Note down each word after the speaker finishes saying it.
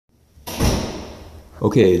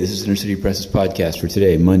Okay, this is Inner City Press's podcast for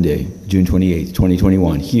today, Monday, June 28th,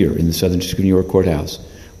 2021, here in the Southern District of New York Courthouse.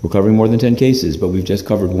 We're covering more than 10 cases, but we've just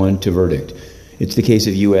covered one to verdict. It's the case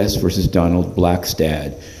of U.S. versus Donald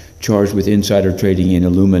Blackstad, charged with insider trading in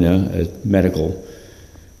Illumina, a medical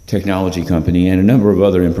technology company, and a number of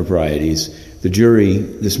other improprieties. The jury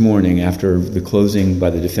this morning, after the closing by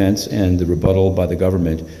the defense and the rebuttal by the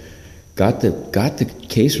government, got the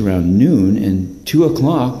case around noon, and 2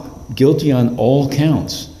 o'clock, guilty on all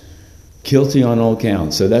counts. Guilty on all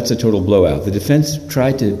counts. So that's a total blowout. The defense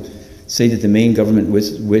tried to say that the main government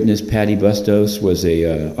witness, Patty Bustos, was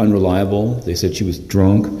unreliable. They said she was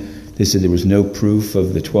drunk. They said there was no proof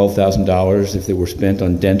of the $12,000 if they were spent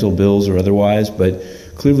on dental bills or otherwise, but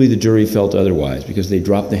clearly the jury felt otherwise because they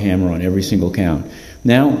dropped the hammer on every single count.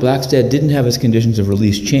 Now, Blackstad didn't have his conditions of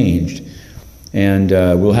release changed, and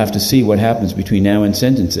we'll have to see what happens between now and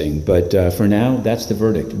sentencing. But for now, that's the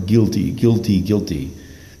verdict. Guilty, guilty, guilty.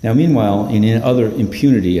 Now, meanwhile, in other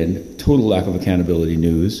impunity and total lack of accountability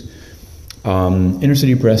news, Inner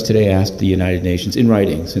City Press today asked the United Nations, in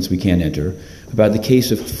writing, since we can't enter, about the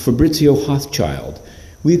case of Fabrizio Hochschild.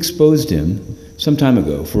 We exposed him some time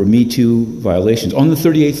ago for Me Too violations on the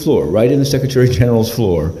 38th floor, right in the Secretary General's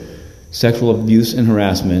floor, sexual abuse and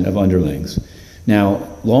harassment of underlings.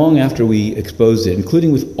 Now, long after we exposed it,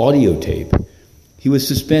 including with audio tape, he was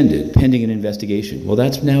suspended pending an investigation. Well,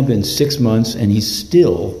 that's now been 6 months, and he's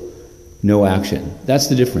still no action. That's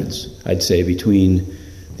the difference, I'd say, between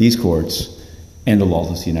these courts and the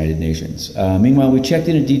lawless United Nations. Meanwhile, we checked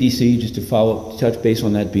in at DDC just to touch base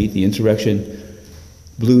on that beat, the insurrection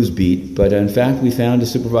blues beat, but in fact we found a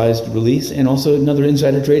supervised release and also another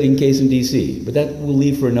insider trading case in D.C. But that we'll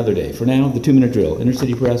leave for another day. For now, the 2-minute drill. Inner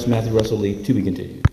City Press, Matthew Russell Lee, to be continued.